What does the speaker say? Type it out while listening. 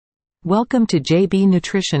Welcome to JB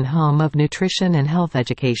Nutrition, home of nutrition and health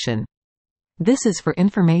education. This is for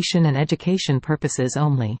information and education purposes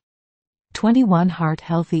only. 21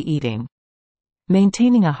 Heart-healthy eating.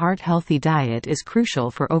 Maintaining a heart-healthy diet is crucial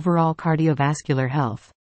for overall cardiovascular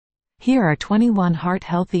health. Here are 21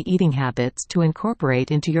 heart-healthy eating habits to incorporate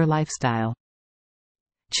into your lifestyle.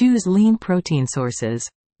 Choose lean protein sources.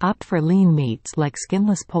 Opt for lean meats like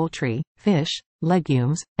skinless poultry, fish,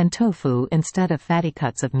 legumes, and tofu instead of fatty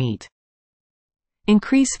cuts of meat.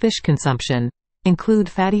 Increase fish consumption. Include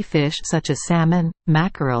fatty fish such as salmon,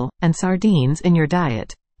 mackerel, and sardines in your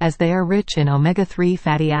diet, as they are rich in omega-3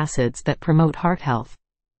 fatty acids that promote heart health.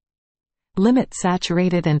 Limit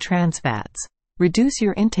saturated and trans fats. Reduce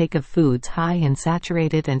your intake of foods high in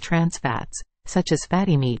saturated and trans fats, such as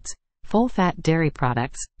fatty meats, full-fat dairy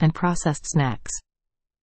products, and processed snacks.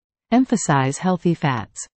 Emphasize healthy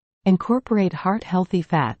fats. Incorporate heart-healthy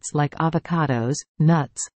fats like avocados,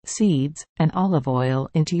 nuts, seeds, and olive oil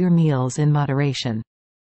into your meals in moderation.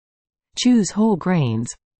 Choose whole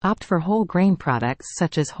grains. Opt for whole grain products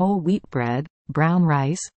such as whole wheat bread, brown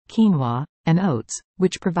rice, quinoa, and oats,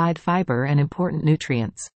 which provide fiber and important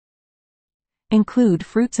nutrients. Include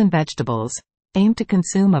fruits and vegetables. Aim to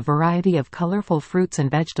consume a variety of colorful fruits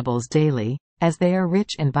and vegetables daily, as they are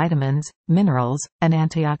rich in vitamins, minerals, and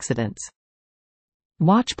antioxidants.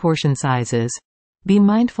 Watch portion sizes. Be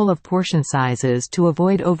mindful of portion sizes to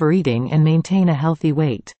avoid overeating and maintain a healthy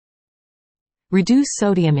weight. Reduce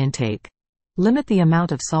sodium intake. Limit the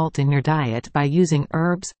amount of salt in your diet by using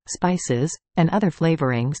herbs, spices, and other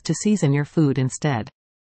flavorings to season your food instead.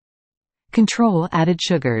 Control added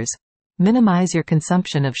sugars. Minimize your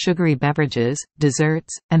consumption of sugary beverages,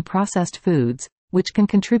 desserts, and processed foods, which can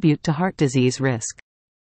contribute to heart disease risk.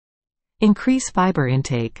 Increase fiber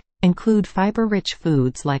intake. Include fiber-rich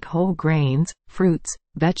foods like whole grains, fruits,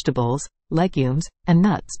 vegetables, legumes, and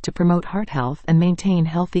nuts to promote heart health and maintain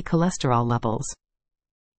healthy cholesterol levels.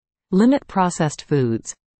 Limit processed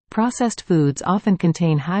foods. Processed foods often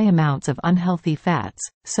contain high amounts of unhealthy fats,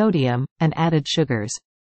 sodium, and added sugars.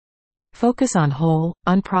 Focus on whole,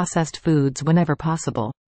 unprocessed foods whenever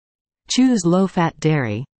possible. Choose low-fat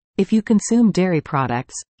dairy. If you consume dairy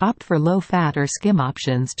products, opt for low-fat or skim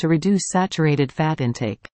options to reduce saturated fat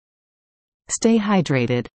intake. Stay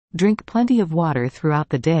hydrated. Drink plenty of water throughout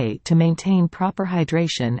the day to maintain proper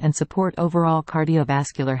hydration and support overall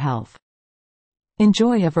cardiovascular health.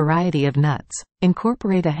 Enjoy a variety of nuts.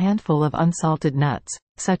 Incorporate a handful of unsalted nuts,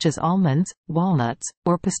 such as almonds, walnuts,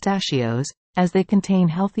 or pistachios, as they contain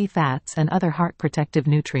healthy fats and other heart-protective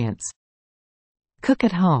nutrients. Cook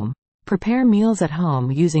at home. Prepare meals at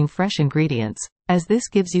home using fresh ingredients, as this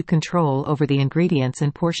gives you control over the ingredients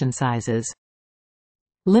and portion sizes.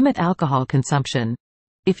 Limit alcohol consumption.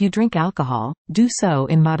 If you drink alcohol, do so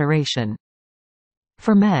in moderation.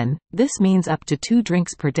 For men, this means up to 2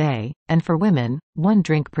 drinks per day, and for women, 1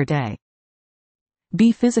 drink per day.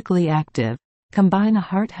 Be physically active. Combine a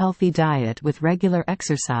heart-healthy diet with regular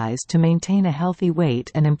exercise to maintain a healthy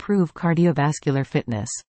weight and improve cardiovascular fitness.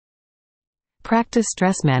 Practice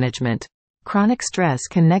stress management. Chronic stress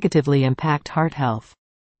can negatively impact heart health.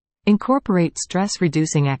 Incorporate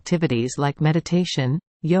stress-reducing activities like meditation,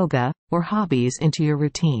 yoga, or hobbies into your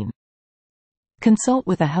routine. Consult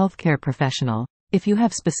with a healthcare professional. If you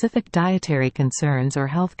have specific dietary concerns or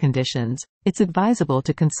health conditions, it's advisable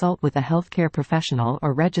to consult with a healthcare professional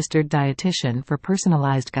or registered dietitian for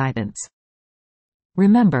personalized guidance.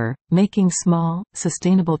 Remember, making small,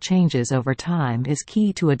 sustainable changes over time is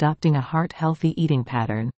key to adopting a heart-healthy eating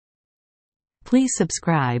pattern. Please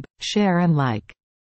subscribe, share and like.